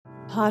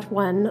Part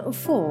 1 of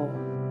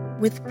 4.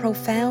 With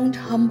profound,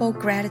 humble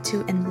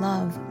gratitude and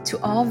love to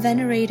all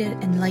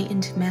venerated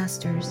enlightened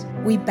masters,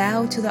 we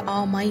bow to the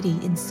Almighty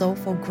in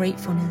soulful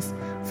gratefulness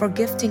for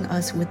gifting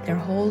us with their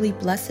holy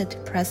blessed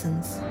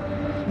presence.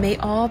 May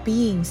all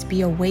beings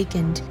be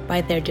awakened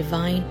by their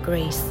divine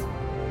grace.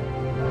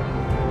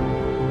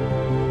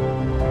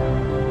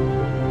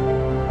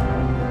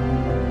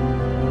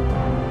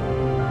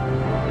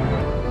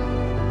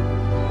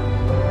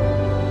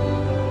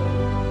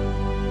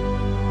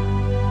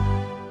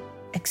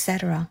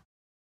 Etc.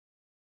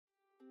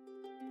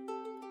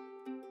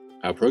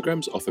 Our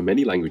programs offer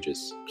many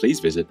languages. Please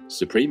visit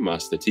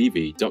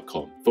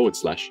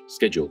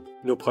suprememastertv.com/schedule.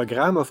 Nos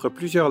programas offrent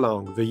plusieurs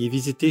langues. Veuillez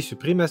visiter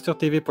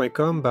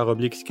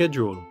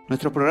suprememastertv.com/schedule.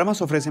 Nuestros programas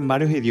ofrecen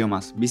varios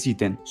idiomas.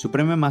 Visiten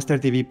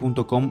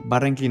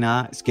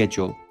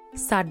suprememastertv.com/schedule.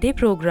 ਸਾਡੇ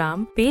programme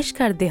ਪੇਸ਼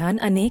ਕਰਦੇ ਹਨ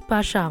ਅਨੇਕ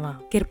ਭਾਸ਼ਾਵਾਂ।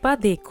 ਕਿਰਪਾ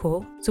ਦੇਖੋ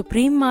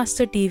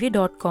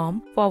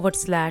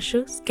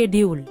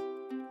suprememastertv.com/schedule.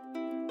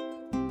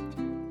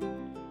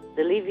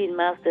 The living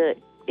master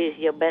is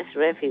your best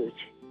refuge.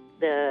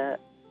 The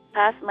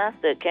past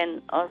master can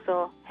also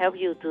help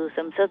you to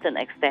some certain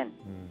extent,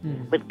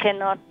 but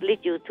cannot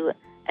lead you to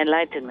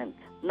enlightenment.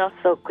 Not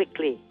so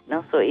quickly,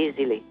 not so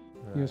easily.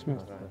 Yes,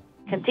 Master.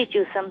 Can teach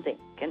you something,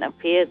 can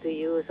appear to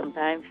you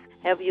sometimes,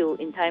 help you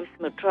in times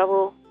of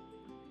trouble,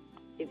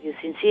 if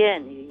you're sincere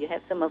and you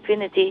have some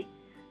affinity,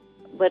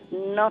 but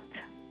not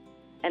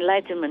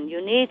enlightenment.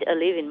 You need a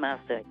living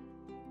master.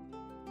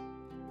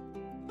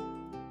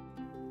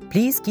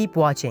 Please keep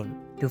watching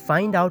to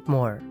find out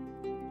more.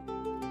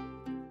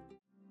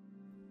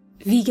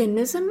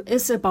 Veganism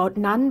is about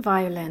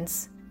non-violence.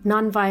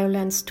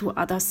 Non-violence to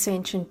other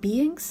sentient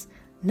beings,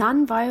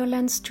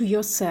 non-violence to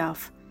yourself,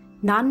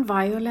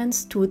 non-violence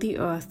to the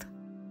earth.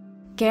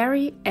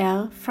 Gary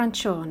L.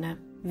 Francione,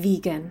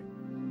 vegan.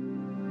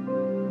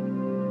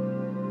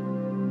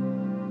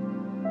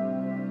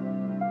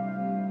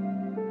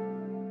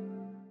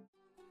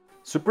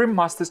 Supreme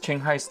Master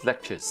Ching Hai's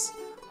lectures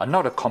are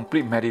not a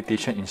complete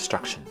meditation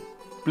instruction.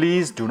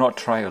 Please do not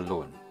try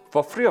alone.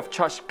 For free of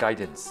charge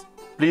guidance,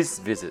 please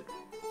visit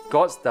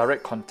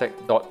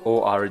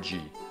godsdirectcontact.org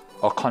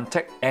or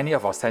contact any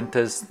of our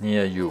centers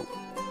near you.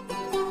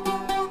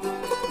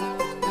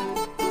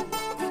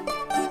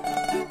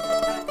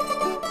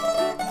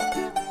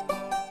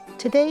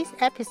 Today's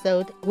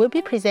episode will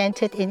be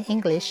presented in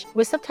English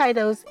with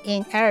subtitles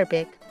in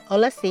Arabic,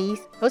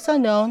 Aulacese, also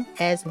known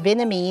as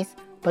Vietnamese,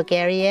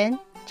 Bulgarian,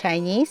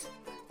 Chinese,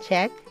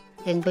 Czech,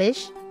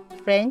 English,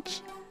 French,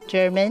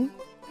 German,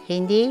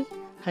 Hindi,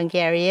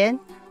 Hungarian,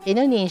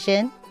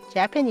 Indonesian,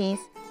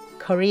 Japanese,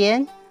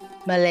 Korean,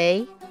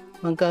 Malay,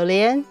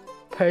 Mongolian,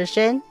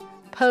 Persian,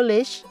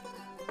 Polish,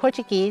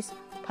 Portuguese,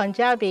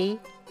 Punjabi,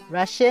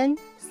 Russian,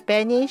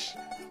 Spanish,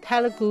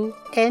 Telugu,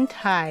 and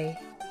Thai.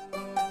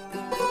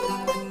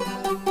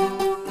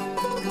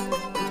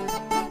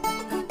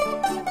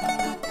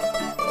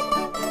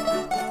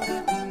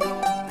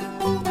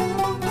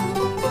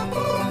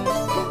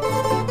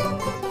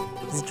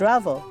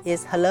 Zdravo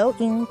is hello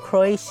in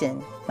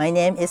Croatian. My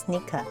name is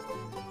Nika.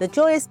 The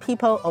joyous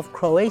people of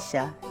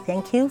Croatia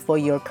thank you for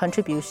your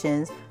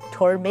contributions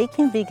toward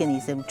making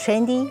veganism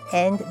trendy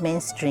and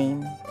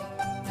mainstream.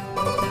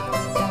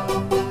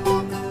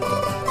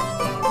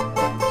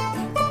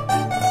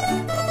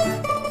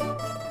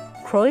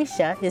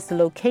 Croatia is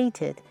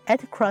located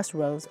at the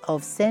crossroads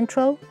of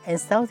Central and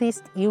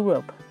Southeast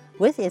Europe,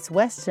 with its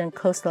western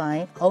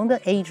coastline on the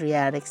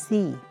Adriatic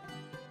Sea.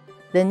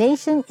 The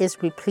nation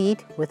is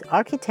replete with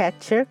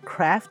architecture,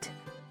 craft,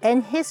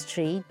 and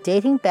history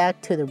dating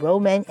back to the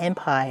Roman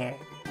Empire.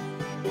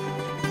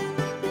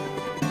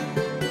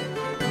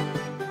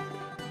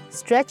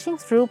 Stretching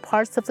through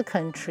parts of the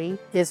country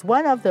is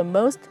one of the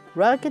most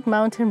rugged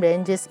mountain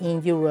ranges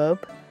in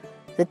Europe,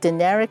 the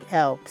Dinaric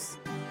Alps.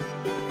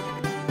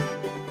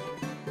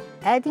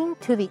 Adding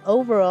to the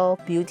overall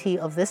beauty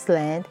of this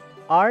land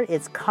are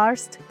its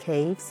karst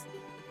caves,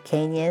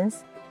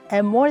 canyons,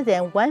 and more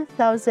than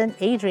 1,000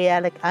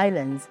 Adriatic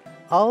islands,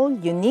 all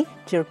unique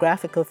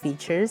geographical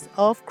features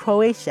of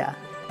Croatia.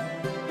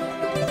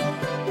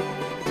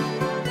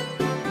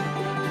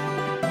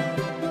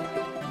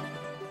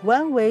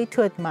 One way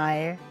to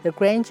admire the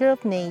grandeur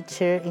of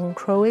nature in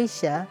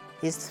Croatia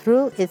is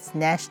through its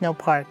national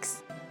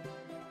parks.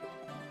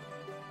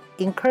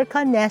 In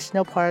Krka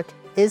National Park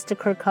is the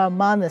Krka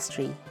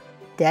Monastery,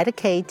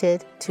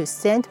 dedicated to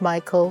Saint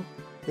Michael,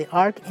 the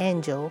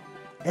Archangel,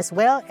 as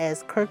well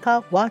as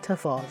Krka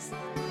waterfalls.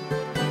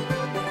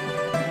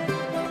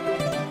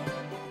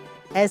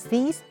 As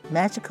these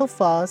magical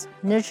falls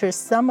nurture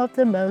some of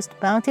the most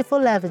bountiful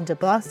lavender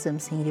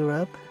blossoms in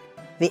Europe,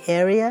 the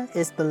area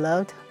is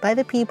beloved by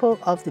the people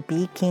of the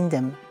Bee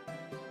Kingdom.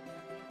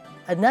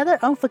 Another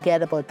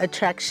unforgettable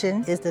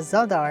attraction is the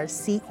Zadar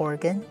Sea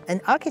Organ,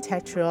 an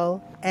architectural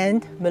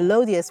and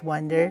melodious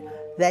wonder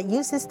that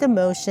uses the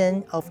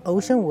motion of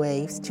ocean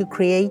waves to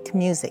create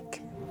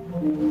music.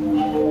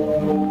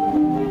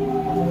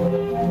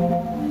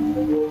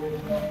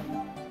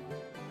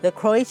 The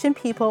Croatian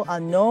people are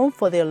known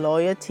for their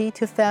loyalty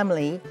to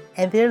family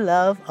and their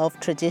love of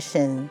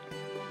tradition.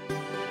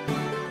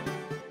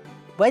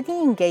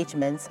 Wedding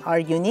engagements are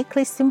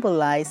uniquely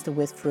symbolized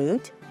with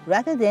fruit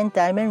rather than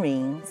diamond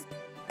rings,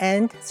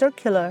 and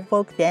circular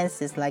folk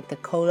dances like the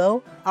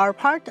kolo are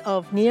part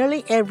of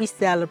nearly every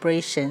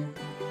celebration.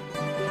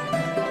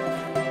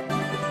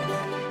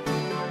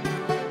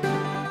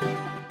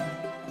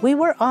 We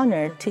were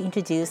honored to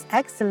introduce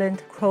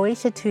excellent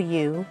Croatia to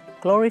you,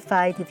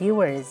 glorified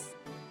viewers.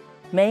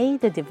 May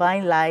the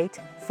divine light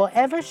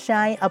forever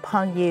shine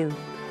upon you.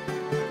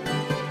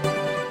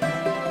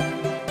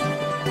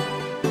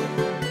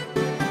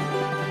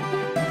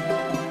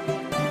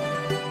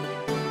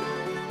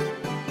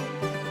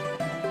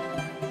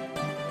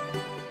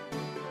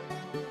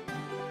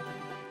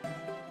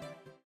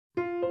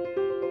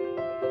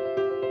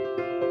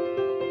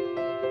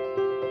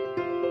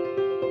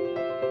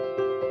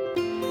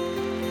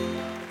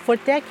 For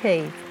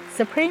decades,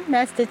 Supreme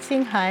Master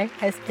Ching Hai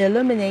has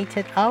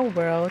illuminated our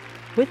world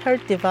with her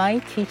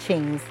divine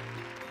teachings.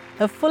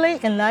 A fully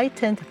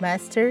enlightened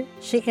master,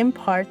 she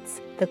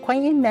imparts the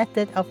Kuan Yin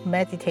method of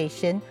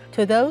meditation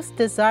to those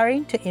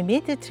desiring to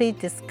immediately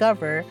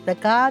discover the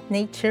God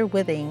nature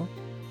within,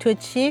 to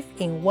achieve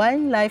in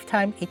one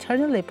lifetime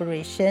eternal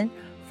liberation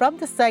from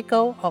the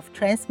cycle of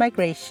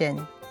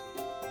transmigration.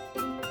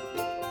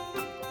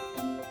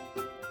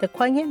 The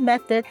Kuan Yin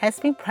method has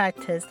been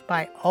practiced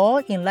by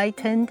all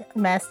enlightened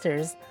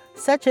masters,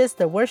 such as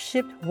the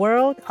worshipped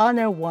World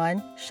Honor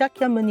One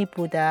Shakyamuni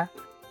Buddha,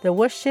 the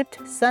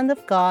worshipped Son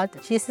of God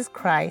Jesus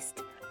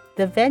Christ,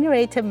 the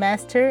venerated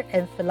Master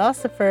and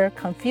Philosopher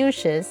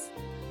Confucius,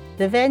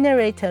 the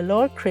venerated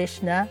Lord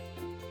Krishna,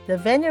 the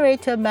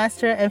venerated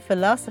Master and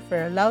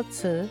Philosopher Lao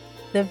Tzu,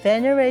 the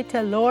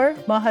venerated Lord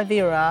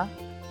Mahavira,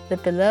 the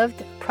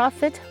beloved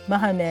Prophet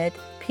Muhammad,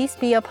 peace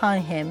be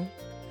upon him,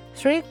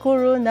 Sri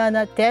Guru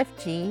Nanak Dev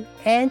Ji,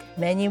 and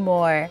many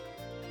more.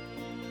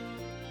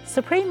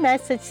 Supreme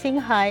Master Ching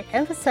Hai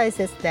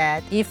emphasizes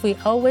that if we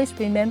always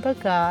remember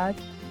God,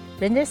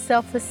 render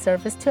selfless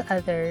service to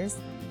others,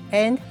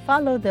 and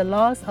follow the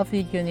laws of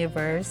the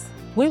universe,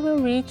 we will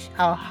reach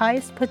our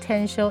highest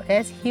potential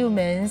as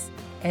humans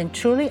and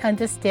truly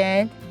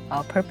understand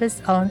our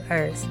purpose on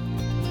earth.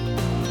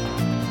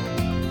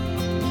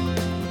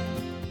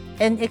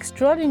 An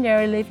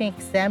extraordinary living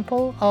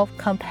example of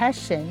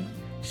compassion,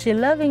 she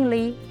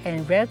lovingly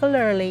and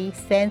regularly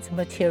sends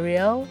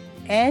material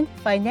and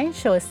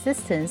financial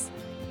assistance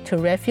to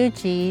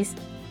refugees,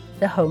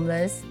 the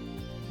homeless,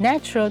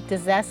 natural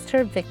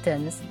disaster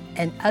victims,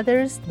 and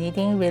others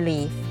needing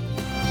relief.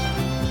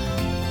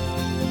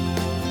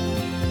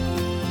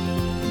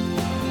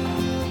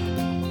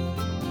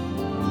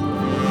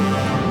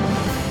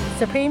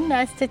 Supreme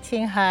Master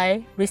Ching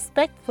Hai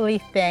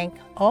respectfully thanks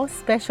all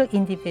special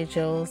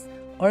individuals,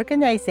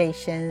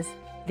 organizations,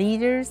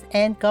 leaders,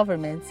 and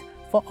governments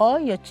for all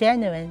your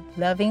genuine,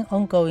 loving,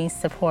 ongoing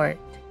support.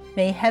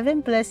 May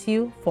heaven bless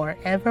you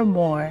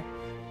forevermore.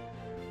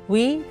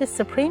 We, the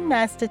Supreme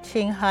Master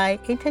Ching Hai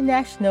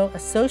International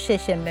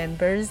Association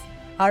members,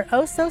 are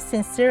also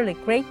sincerely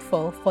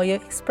grateful for your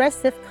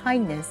expressive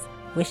kindness,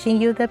 wishing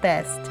you the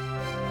best.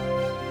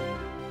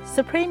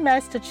 Supreme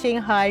Master Ching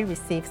Hai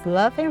receives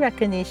love and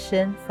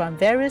recognition from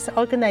various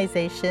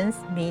organizations,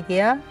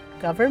 media,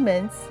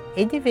 governments,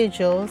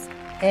 individuals,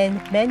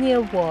 and many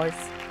awards,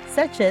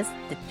 such as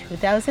the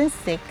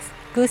 2006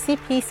 Gusi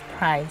Peace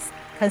Prize,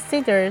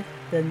 considered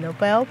the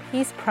Nobel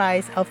Peace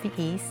Prize of the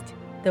East,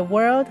 the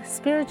World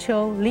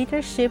Spiritual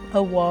Leadership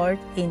Award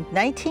in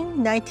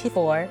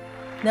 1994,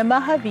 the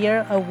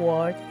Mahavir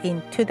Award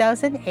in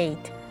 2008,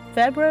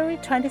 February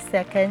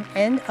 22nd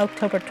and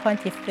October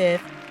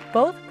 25th,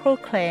 both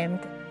proclaimed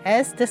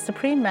as the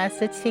Supreme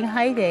Master Ching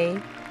Hai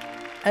Day,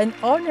 an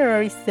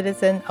honorary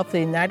citizen of the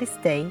United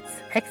States,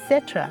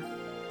 etc.,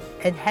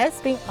 and has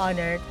been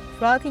honored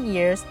throughout the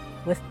years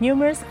with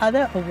numerous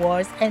other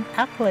awards and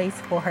accolades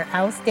for her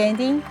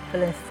outstanding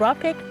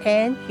philanthropic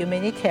and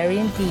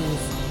humanitarian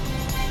deeds.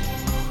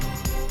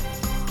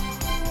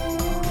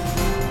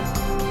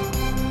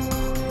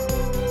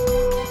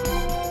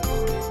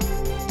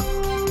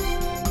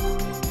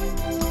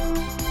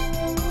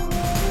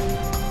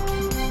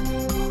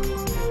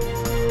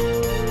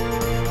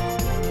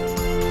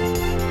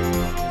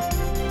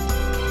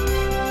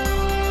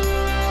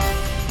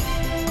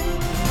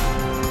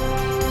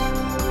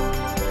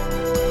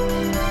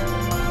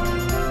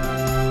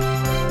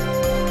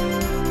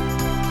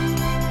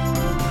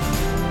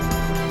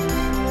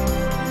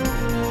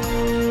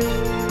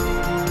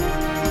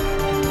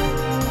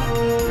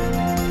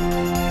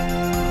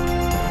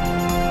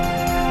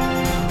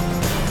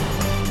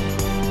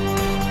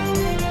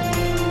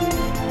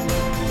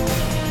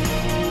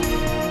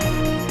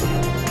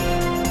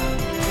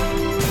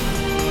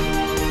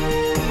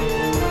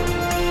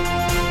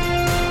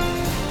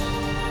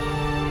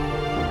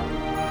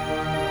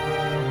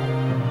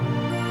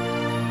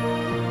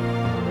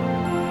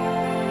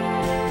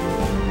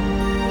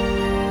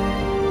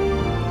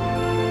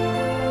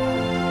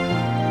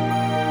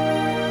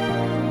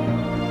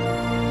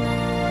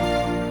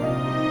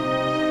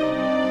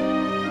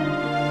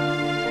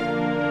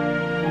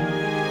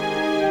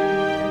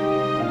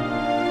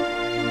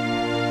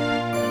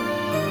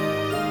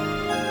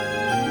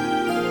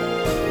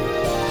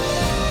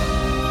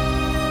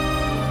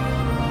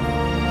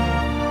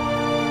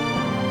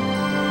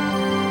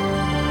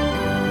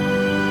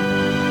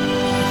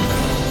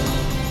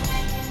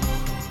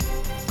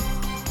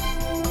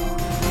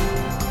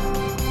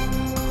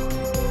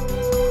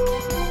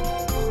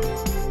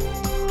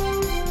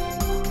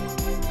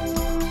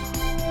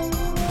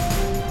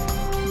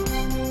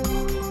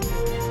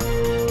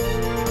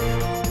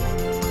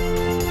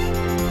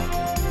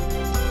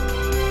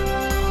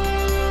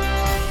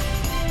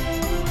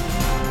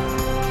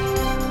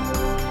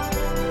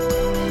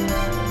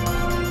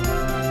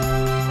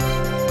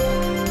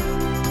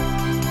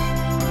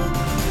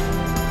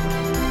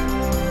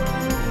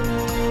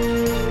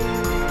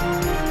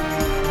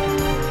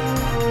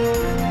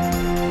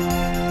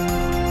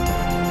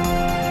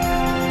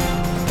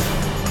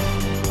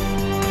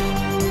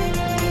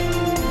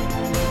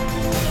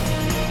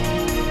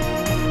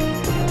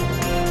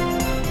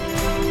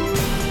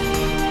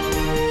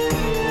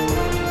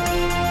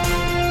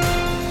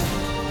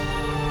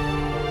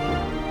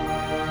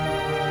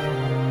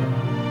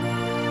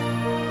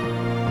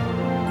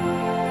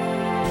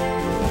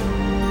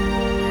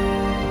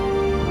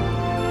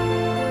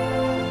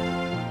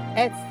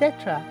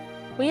 etc.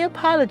 We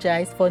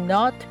apologize for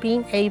not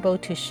being able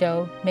to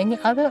show many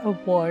other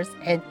awards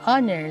and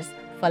honors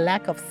for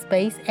lack of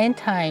space and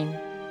time.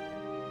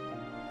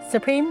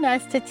 Supreme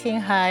Master Ching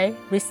Hai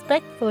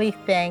respectfully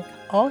thank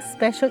all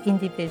special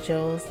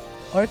individuals,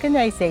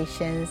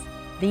 organizations,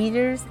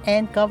 leaders,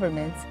 and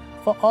governments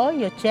for all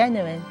your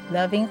genuine,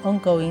 loving,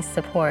 ongoing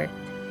support.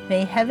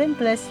 May heaven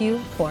bless you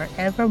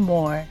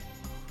forevermore.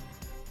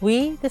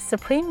 We, the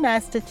Supreme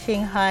Master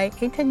Ching Hai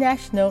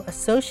International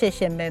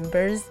Association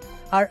members,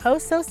 are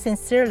also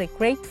sincerely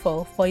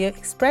grateful for your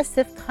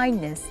expressive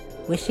kindness,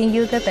 wishing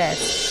you the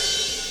best.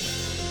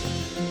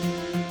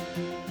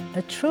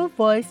 A true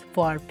voice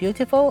for our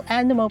beautiful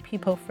animal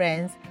people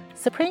friends,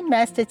 Supreme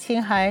Master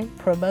Ching Hai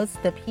promotes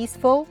the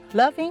peaceful,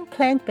 loving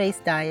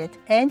plant-based diet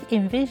and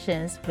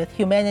envisions with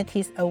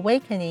humanity's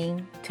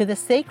awakening to the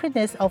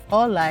sacredness of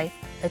all life,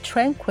 a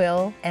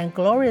tranquil and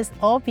glorious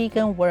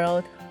all-vegan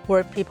world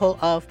where people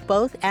of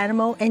both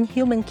animal and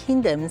human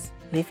kingdoms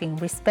live in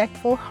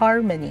respectful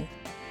harmony.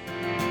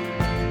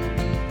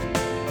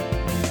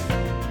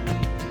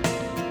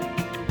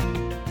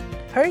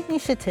 Her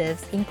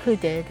initiatives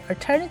included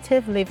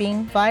alternative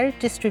living via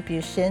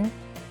distribution,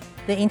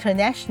 the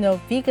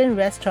International Vegan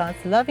Restaurants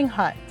Loving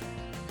Heart,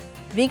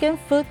 vegan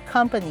food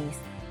companies,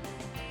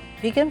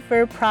 vegan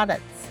fur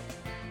products,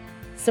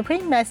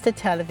 Supreme Master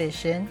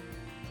Television,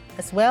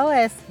 as well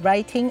as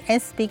writing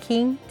and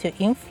speaking to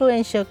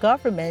influential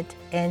government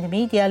and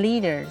media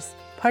leaders,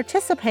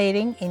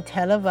 participating in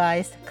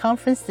televised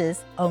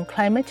conferences on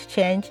climate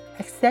change,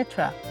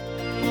 etc.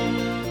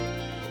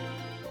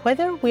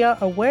 Whether we are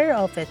aware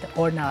of it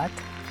or not,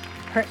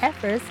 her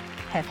efforts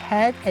have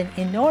had an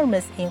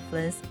enormous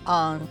influence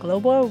on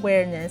global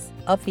awareness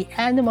of the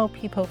animal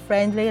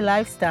people-friendly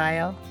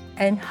lifestyle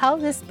and how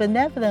this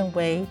benevolent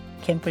way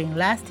can bring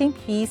lasting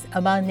peace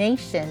among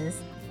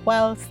nations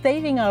while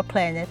saving our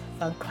planet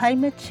from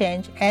climate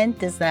change and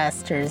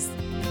disasters.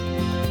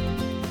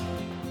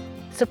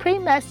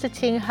 Supreme Master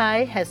Ching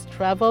Hai has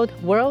traveled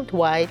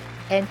worldwide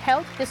and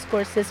held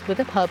discourses with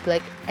the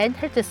public and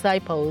her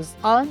disciples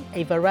on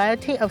a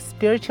variety of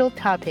spiritual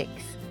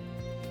topics.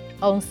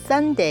 On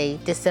Sunday,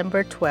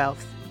 December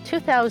 12,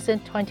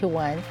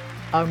 2021,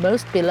 our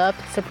most beloved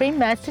Supreme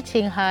Master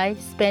Ching Hai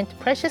spent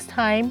precious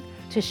time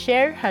to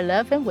share her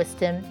love and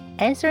wisdom,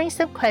 answering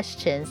some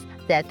questions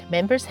that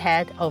members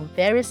had on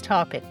various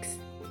topics.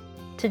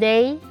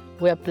 Today,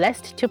 we are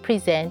blessed to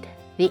present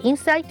the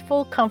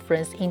insightful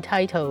conference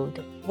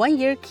entitled One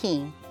Year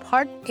King,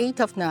 Part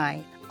 8 of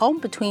 9, on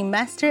Between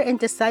Master and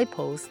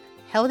Disciples,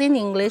 held in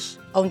English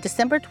on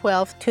December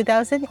 12,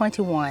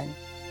 2021.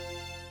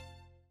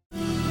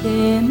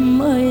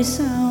 Đêm ơi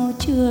sao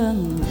chưa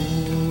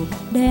ngủ,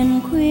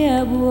 đêm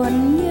khuya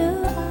buồn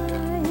nhớ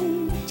ai,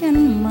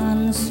 chăn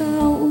màn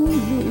sao u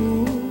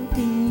dụ,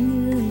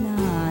 tình như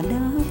là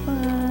đá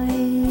phai.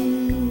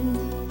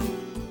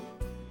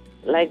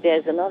 Like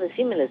there's another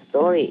similar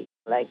story,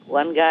 like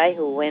one guy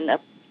who went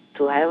up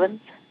to heaven,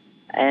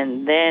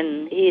 and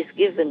then he is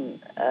given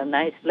a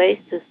nice place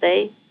to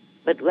stay,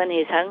 but when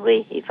he's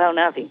hungry, he found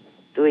nothing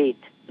to eat,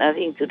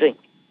 nothing to drink.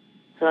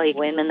 So he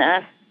went and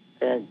asked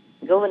the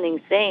governing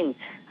saints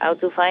how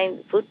to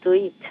find food to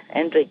eat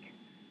and drink.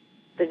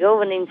 The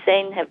governing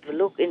saint have to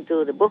look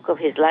into the book of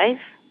his life,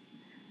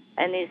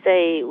 and he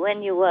say,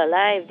 when you were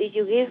alive, did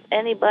you give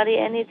anybody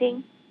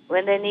anything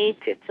when they need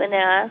it, when they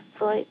ask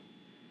for it?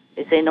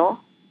 They say, no.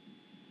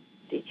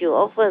 Did you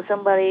offer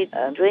somebody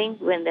a drink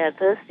when they're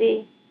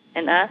thirsty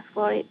and ask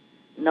for it?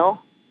 No.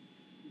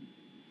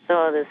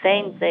 So the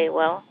saints say,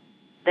 well,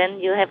 then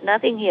you have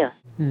nothing here.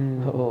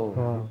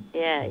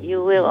 Yeah,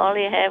 you will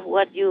only have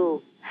what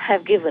you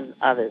have given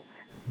others.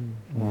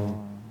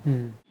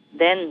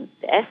 Then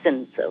the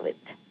essence of it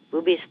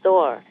will be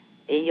stored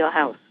in your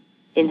house,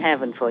 in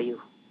heaven for you.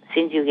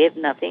 Since you gave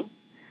nothing,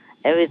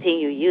 everything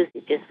you use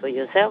is just for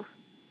yourself,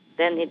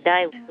 then it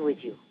dies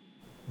with you.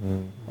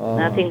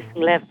 Nothing's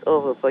left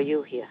over for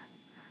you here.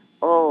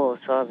 Oh,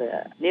 so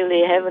the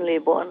newly heavenly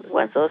born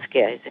was so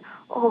scared. He said,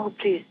 oh,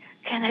 please,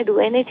 can I do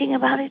anything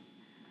about it?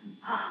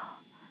 Oh,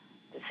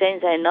 the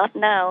saint said, not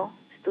now.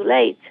 It's too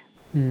late.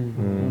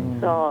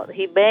 So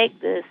he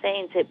begged the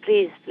saint, said,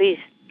 please, please,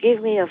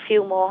 give me a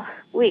few more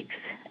weeks,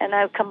 and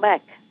I'll come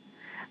back.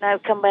 And I'll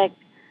come back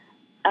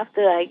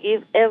after I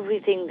give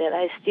everything that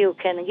I still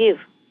can give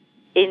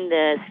in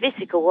the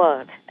physical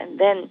world, and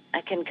then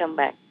I can come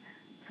back.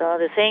 So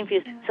the saint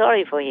feels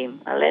sorry for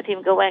him. I'll let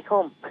him go back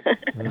home,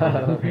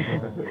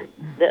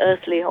 the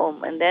earthly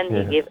home, and then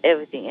he give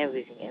everything,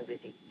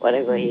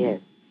 whatever he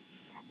has,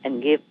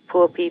 and give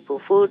poor people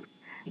food,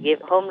 give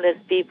homeless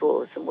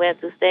people somewhere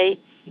to stay,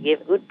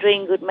 give good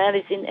drink, good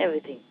medicine,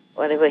 everything,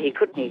 whatever he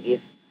could, he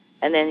give.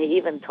 And then he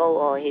even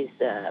told all his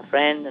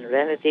friends and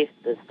relatives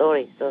the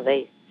story, so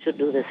they should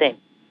do the same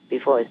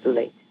before it's too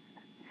late.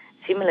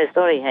 Similar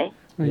story, hey?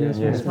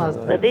 Yes.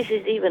 But this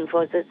is even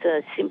for such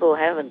a simple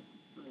heaven.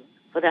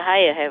 For the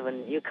higher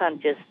heaven, you can't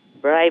just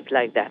bribe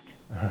like that.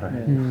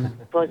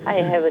 For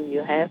higher heaven,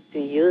 you have to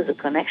use a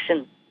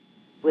connection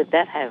with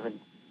that heaven,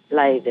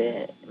 like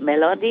the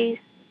melodies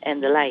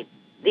and the light.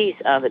 These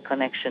are the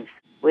connections.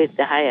 with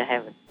the higher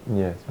heaven.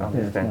 Yes,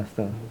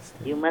 Master.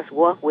 You must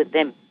walk with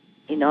them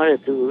in order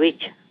to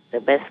reach the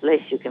best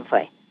place you can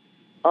find.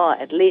 Or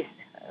at least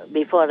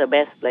before the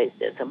best place,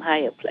 there's some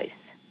higher place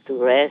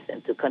to rest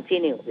and to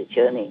continue the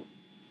journey.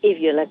 If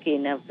you're lucky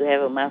enough to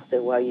have a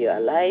master while you're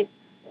alive,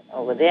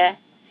 over there,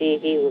 see,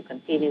 he will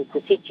continue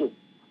to teach you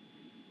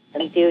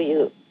until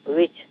you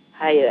reach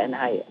higher and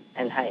higher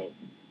and higher.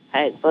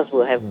 Highest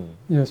possible heaven.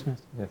 Yes,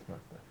 Master. Yes,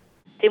 Master.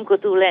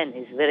 Timbuktu land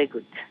is very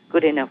good.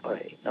 Good enough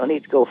already. No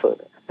need to go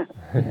further.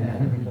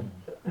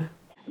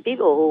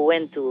 People who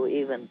went to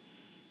even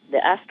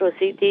the Astro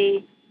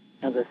City,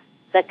 the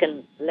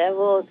second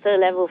level, third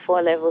level,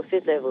 fourth level,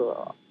 fifth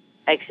level,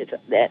 etc.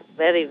 They're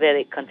very,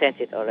 very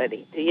contented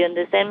already. Do you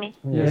understand me?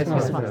 Yes,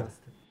 Master.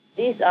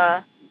 These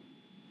are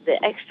the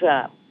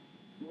extra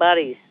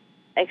bodies,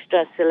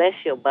 extra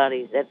celestial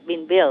bodies that have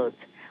been built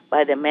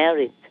by the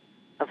merit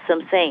of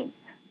some saints,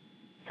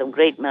 some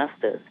great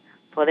masters,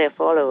 for their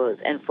followers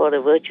and for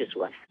the virtuous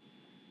ones.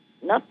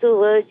 Not too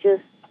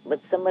virtuous, but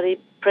somebody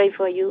pray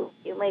for you,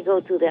 you may go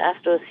to the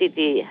Astro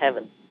City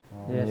heaven.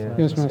 Yes,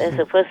 Master. That's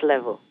the first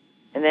level.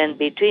 And then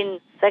between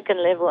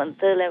second level and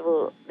third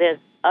level, there's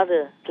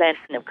other planes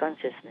of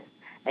consciousness.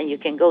 And you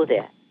can go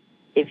there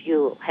if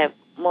you have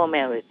more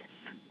merit.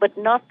 But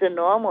not the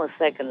normal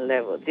second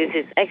level. This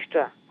is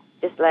extra.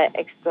 It's like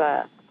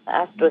extra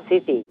Astro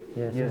City.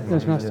 Yes,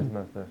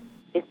 Master.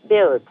 It's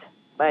built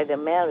by the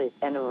merit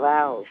and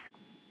vows,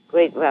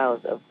 great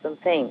vows of some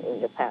saint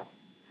in the past.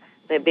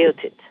 They built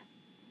it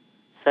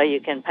so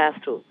you can pass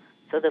through.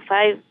 So the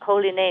 5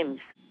 holy names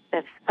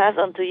that's passed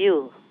on to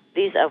you,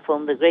 these are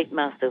from the great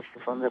masters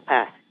from the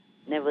past.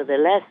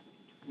 Nevertheless,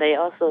 they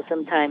also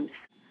sometimes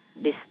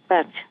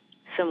dispatch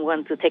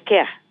someone to take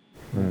care.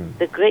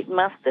 The great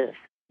masters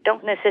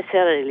don't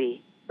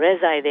necessarily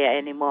reside there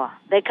anymore.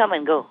 They come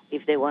and go.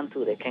 If they want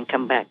to, they can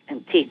come back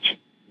and teach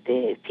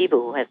the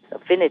people who have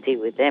affinity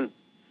with them.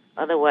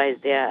 Otherwise,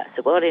 their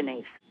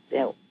subordinates,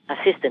 their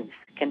assistants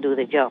can do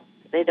the job.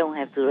 They don't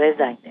have to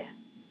reside there,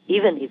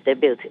 even if they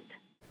built it.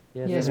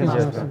 Yes,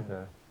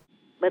 Master.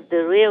 But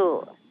the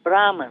real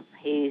Brahman,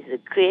 he is the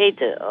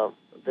creator of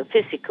the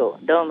physical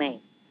domain.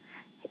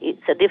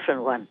 It's a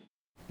different one.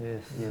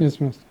 Yes,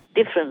 Master.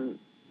 Different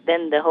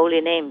than the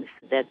holy names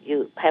that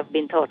you have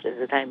been taught at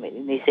the time of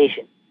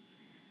initiation.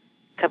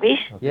 Capish?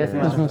 Yes,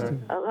 Master.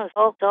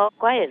 So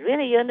quiet.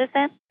 Really, you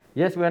understand?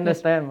 Yes, we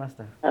understand,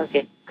 Master.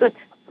 Okay, good.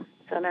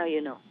 So now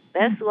you know.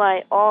 That's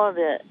why all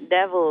the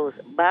devils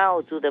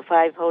bow to the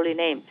 5 holy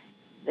names.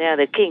 They are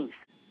the kings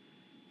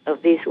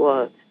of this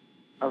world,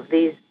 of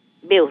these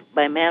built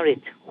by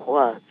merit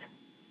worlds.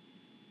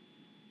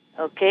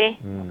 Okay?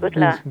 Good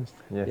luck.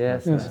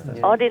 Yes, Master.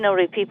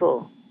 Ordinary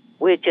people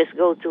will just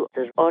go to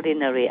the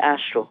ordinary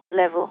astral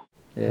level.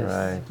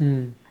 Yes.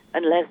 Mm.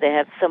 Unless they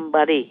have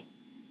somebody,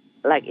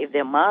 like if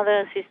their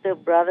mother, sister,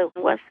 brother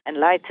was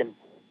enlightened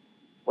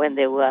when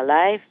they were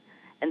alive,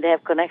 and they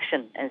have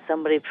connection, and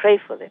somebody pray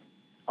for them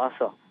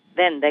also.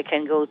 Then they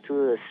can go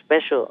to a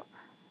special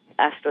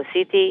Astro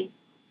City,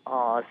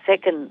 or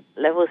second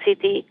level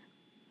city,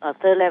 or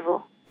third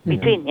level.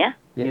 Between, yeah?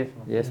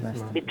 Yes,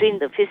 Master. Between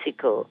the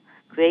physical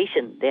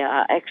creation, there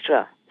are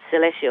extra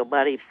celestial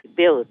bodies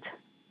built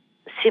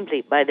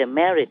simply by the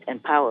merit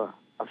and power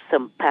of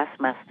some past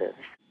masters.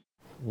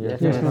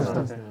 Yes,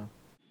 Master.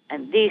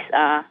 And these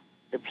are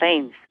the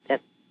planes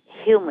that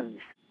humans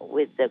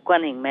with the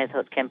Guanyin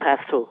method can pass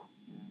through,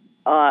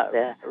 or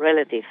the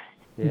relatives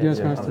Yes,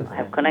 Master.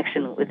 have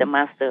connection with the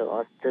master,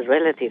 or the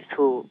relatives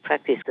who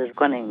practice the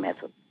Guanyin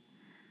method.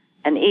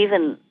 And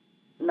even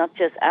not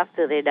just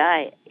after they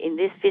die, in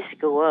this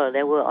physical world,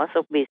 they will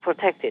also be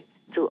protected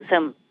to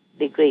some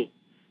degree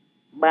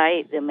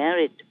by the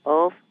merit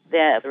of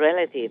their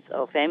relatives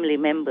or family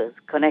members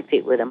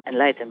connected with an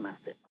enlightened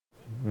master.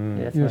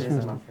 Yes,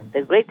 Master.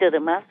 The greater the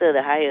master,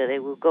 the higher they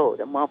will go,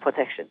 the more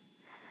protection.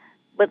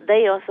 But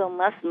they also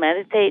must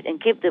meditate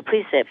and keep the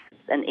precepts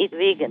and eat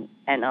vegan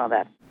and all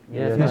that.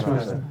 Yes,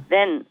 Master.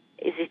 Then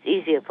it is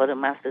easier for the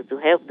master to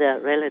help their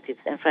relatives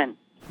and friends.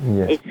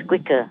 Yes. It's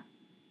quicker.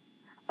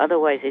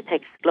 Otherwise, it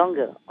takes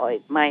longer, or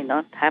it might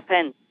not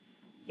happen.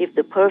 If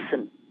the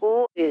person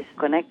who is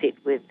connected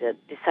with the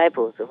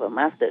disciples of a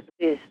master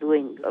is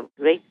doing a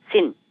great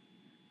sin,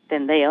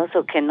 then they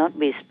also cannot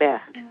be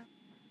spared,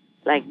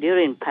 like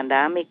during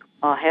pandemic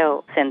or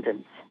hell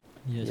sentence.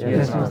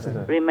 Yes,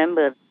 Master.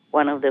 Remember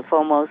one of the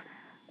foremost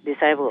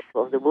disciples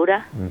of the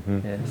Buddha,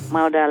 Yes.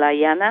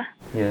 Maudgalyana,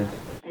 Yes.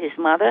 his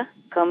mother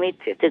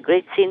committed the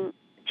great sin,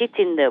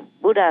 cheating the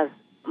Buddha's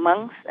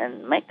monks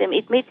and make them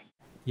eat meat.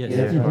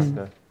 Yes,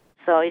 Master.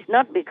 So it's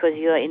not because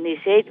you are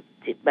initiated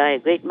by a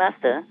great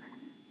master,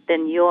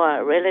 then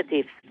your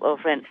relatives or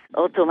friends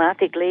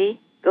automatically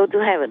go to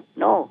heaven.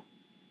 No.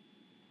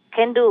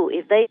 Can do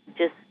if they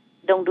just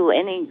don't do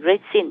any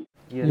great sin.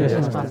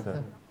 Yes,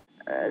 Master.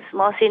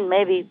 Small sin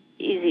may be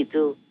easy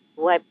to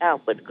wipe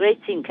out, but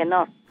great sin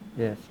cannot.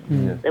 Yes.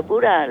 The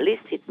Buddha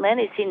listed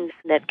many sins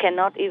that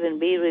cannot even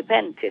be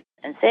repented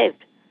and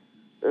saved,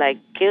 like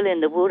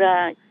killing the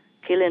Buddha,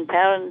 killing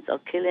parents, or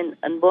killing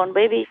unborn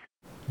babies.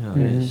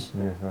 Yes,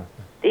 Master.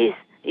 This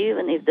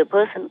even if the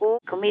person who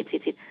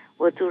committed it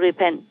were to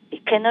repent,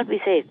 it cannot be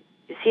saved.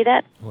 You see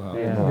that? Wow.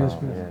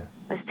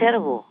 It's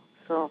terrible.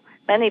 So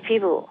many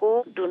people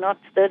who do not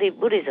study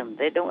Buddhism,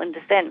 they don't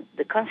understand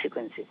the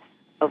consequences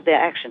of their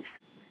actions.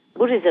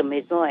 Buddhism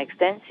is more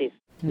extensive.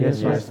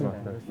 Yes,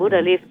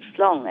 Buddha lived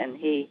long and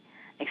he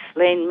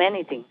explained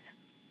many things.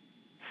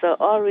 So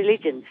all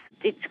religions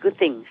teach good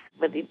things,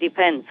 but it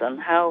depends on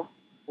how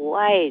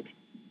wide,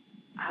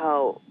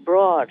 how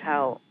broad,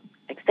 how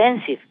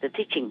extensive the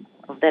teaching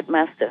of that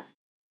master.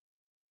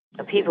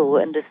 The people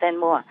will understand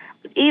more.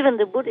 But even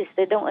the Buddhists,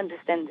 they don't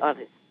understand all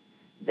this.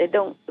 They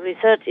don't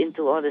research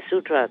into all the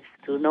sutras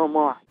to know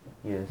more.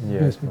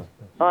 Yes.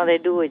 All they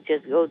do is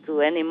just go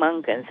to any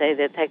monk and say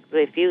they take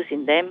refuge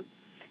in them,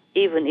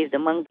 even if the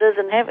monk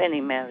doesn't have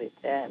any merit.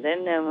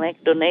 Then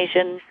make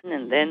donations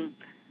and then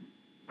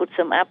put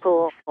some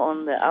apple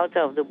on the altar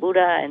of the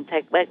Buddha and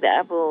take back the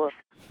apple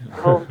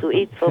home to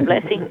eat for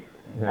blessing.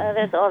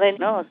 That's all they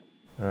know.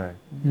 Right.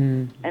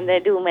 And they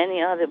do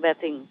many other bad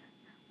things.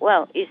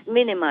 Well, it's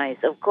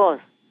minimized, of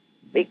course,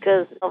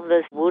 because of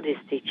the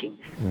Buddhist teachings.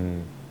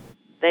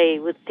 They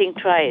would think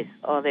twice,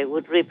 or they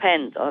would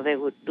repent, or they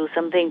would do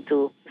something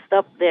to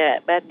stop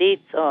their bad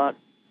deeds or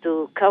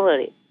to cover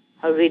it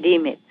or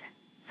redeem it.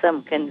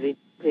 Some can be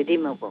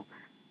redeemable,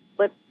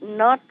 but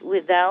not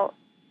without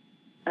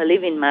a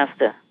living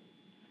master.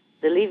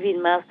 The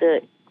living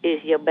master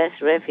is your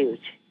best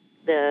refuge.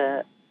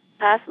 The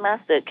past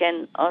master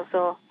can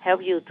also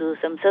help you to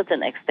some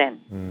certain extent,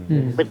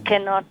 but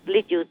cannot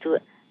lead you to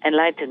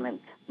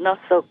enlightenment. Not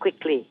so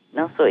quickly,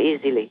 not so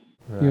easily.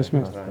 Yes,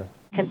 Master.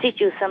 Can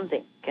teach you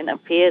something, can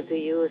appear to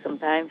you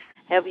sometimes,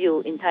 help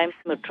you in times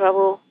of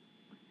trouble,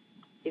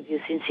 if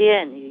you're sincere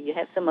and you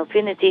have some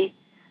affinity,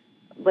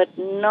 but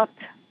not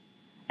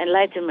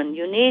enlightenment.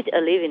 You need a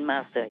living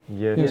master.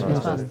 Yes,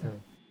 Master.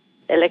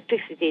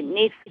 Electricity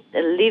needs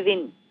a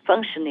living,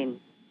 functioning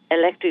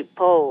electric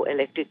pole,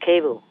 electric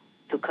cable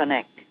to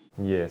connect.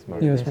 Yes,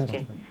 Master. Yes, Master.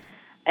 Okay.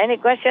 Any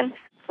questions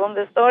from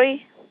the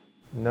story?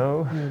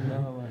 No.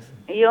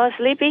 You all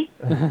sleepy?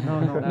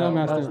 No,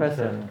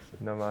 Master.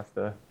 No,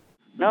 Master.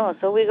 No,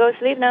 so we go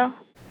sleep now.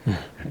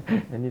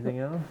 Anything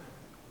else?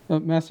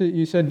 Master,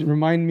 you said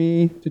remind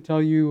me to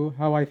tell you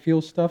how I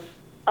feel stuff.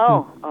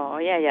 Oh,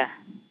 yeah.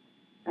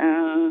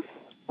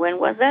 When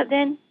was that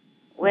then?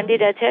 When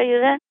did I tell you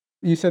that?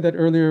 You said that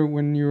earlier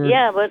when you were...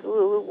 Yeah, but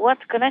what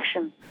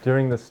connection?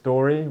 During the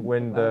story,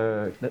 when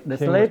the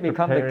slave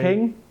become the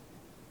king,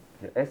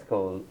 the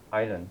Escol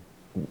Island.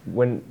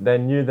 When they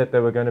knew that they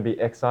were going to be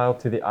exiled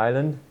to the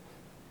island,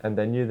 and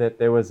they knew that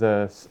there was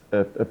a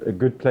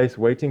good place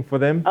waiting for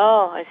them.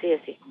 Oh, I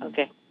see.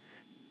 Okay.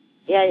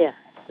 Yeah.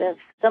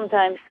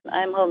 Sometimes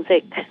I'm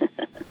homesick.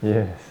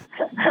 Yes.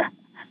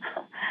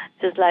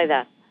 Just like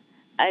that.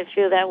 I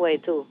feel that way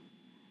too.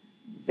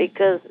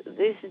 Because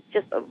this is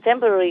just a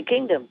temporary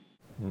kingdom.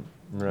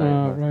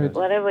 Right.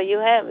 Whatever you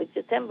have, it's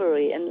a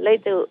temporary. And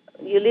later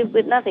you live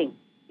with nothing.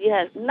 You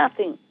have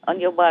nothing on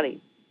your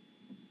body.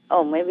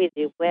 Oh, maybe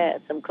you wear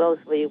some clothes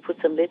where you put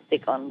some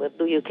lipstick on, but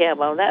do you care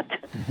about that?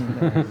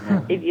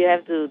 If you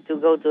have to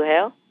go to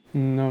hell?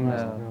 No,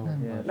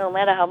 Master. No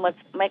matter how much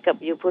makeup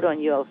you put on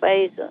your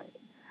face, or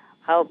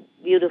how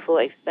beautiful,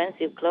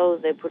 expensive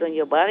clothes they put on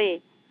your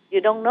body,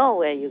 you don't know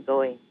where you're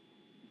going.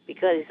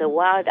 Because it's a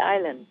wild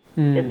island,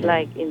 just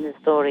like in the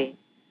story.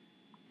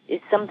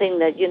 It's something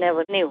that you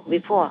never knew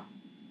before.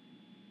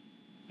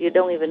 You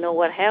don't even know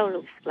what hell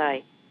looks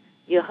like.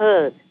 You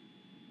heard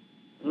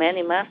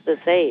many masters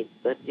say it,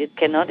 but you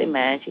cannot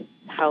imagine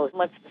how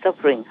much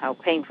suffering, how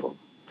painful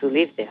to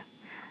live there.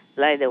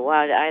 Like the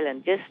wild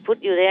island, just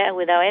put you there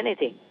without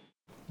anything.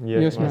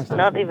 Yes, Master.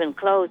 Not even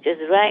clothes,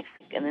 just rags,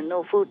 and then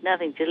no food,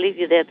 nothing, to leave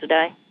you there to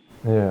die.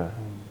 Yeah.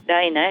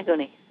 Die in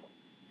agony.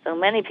 So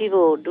many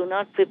people do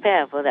not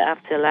prepare for the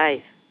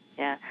afterlife.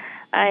 Yeah,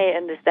 I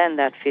understand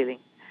that feeling.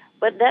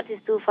 But that is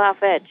too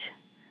far-fetched.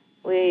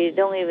 We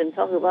don't even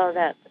talk about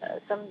that.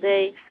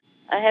 Someday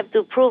I have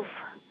to prove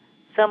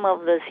some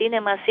of the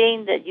cinema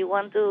scenes that you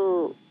want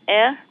to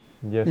air.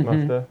 Yes,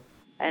 Master.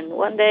 And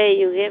one day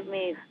you gave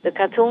me the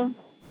cartoon,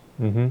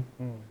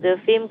 the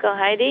film called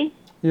Heidi.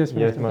 Yes,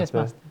 Master. Yes,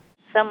 Master.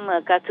 Some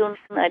cartoons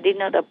I did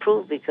not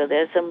approve because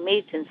there's some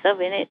meat and stuff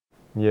in it.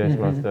 Yes,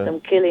 Master. Some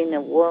killing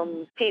of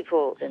worms,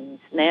 people, and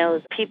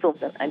snails, people.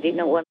 That I did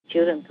not want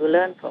children to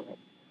learn from it,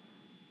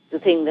 to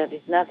think that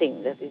it's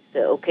nothing, that it's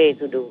okay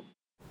to do.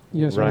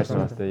 Yes, right, Master.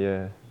 Master,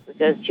 yeah.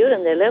 Because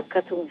children, they love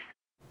cartoons.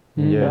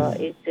 Yes.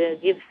 So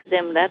it gives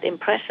them that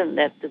impression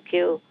that to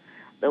kill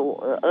the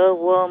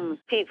earthworm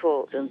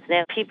people and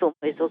snail people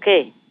is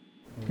okay.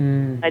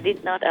 I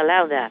did not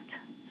allow that.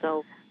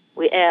 So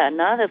we air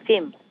another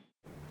film.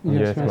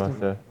 Yes,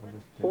 Master.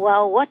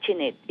 While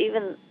watching it,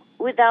 even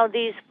without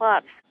these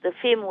parts, the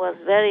film was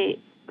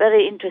very,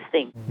 very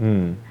interesting.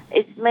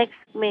 It makes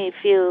me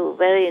feel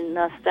very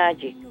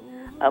nostalgic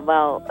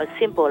about a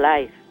simple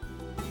life.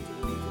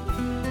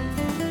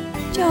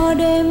 Cho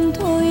đêm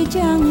thôi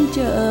trăng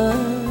trở,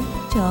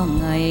 cho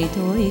ngày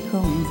thôi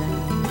không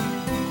dài,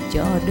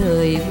 cho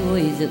đời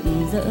vui rực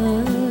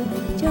rỡ,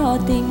 cho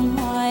tình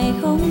hoài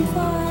không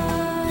phai.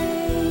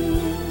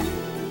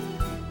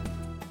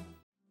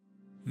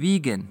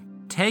 Vegan,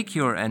 take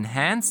your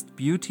enhanced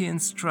beauty in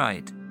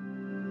stride.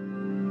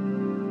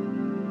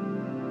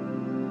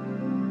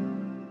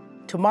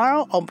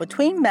 Tomorrow on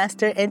Between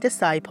Master and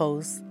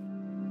Disciples.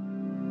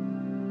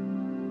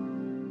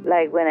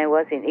 Like when I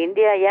was in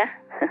India, yeah?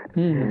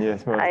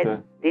 Yes, Master. I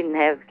didn't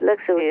have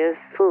luxurious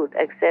food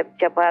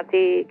except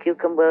chapati,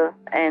 cucumber,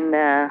 and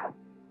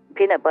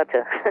peanut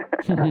butter.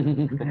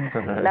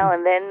 Now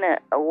and then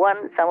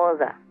one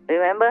samosa.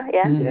 Remember?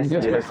 Yeah? Yes,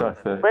 Master.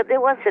 But it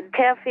was a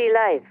carefree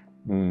life.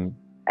 Mm.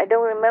 I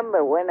don't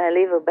remember when I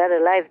lived a better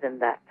life than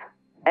that,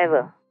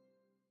 ever.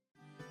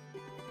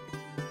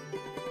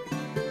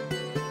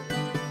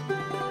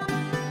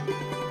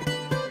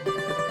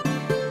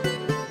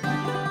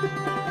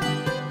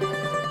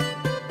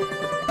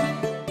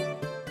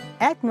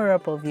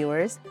 Admirable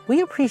viewers,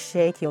 we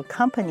appreciate your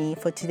company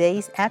for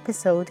today's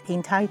episode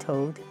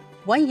entitled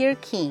One Year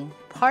King,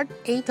 Part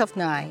 8 of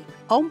 9,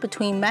 on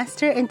Between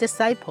Master and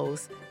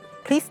Disciples.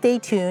 Please stay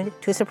tuned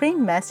to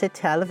Supreme Master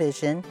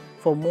Television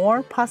for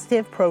more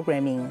positive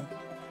programming.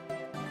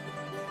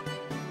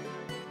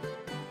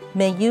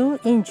 May you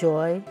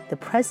enjoy the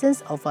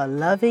presence of a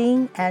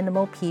loving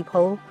animal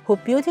people who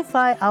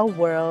beautify our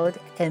world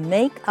and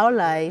make our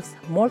lives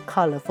more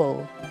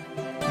colorful.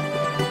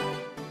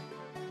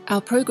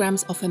 Our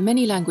programs offer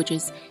many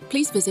languages.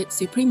 Please visit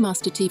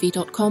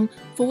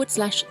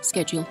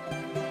suprememastertv.com/schedule.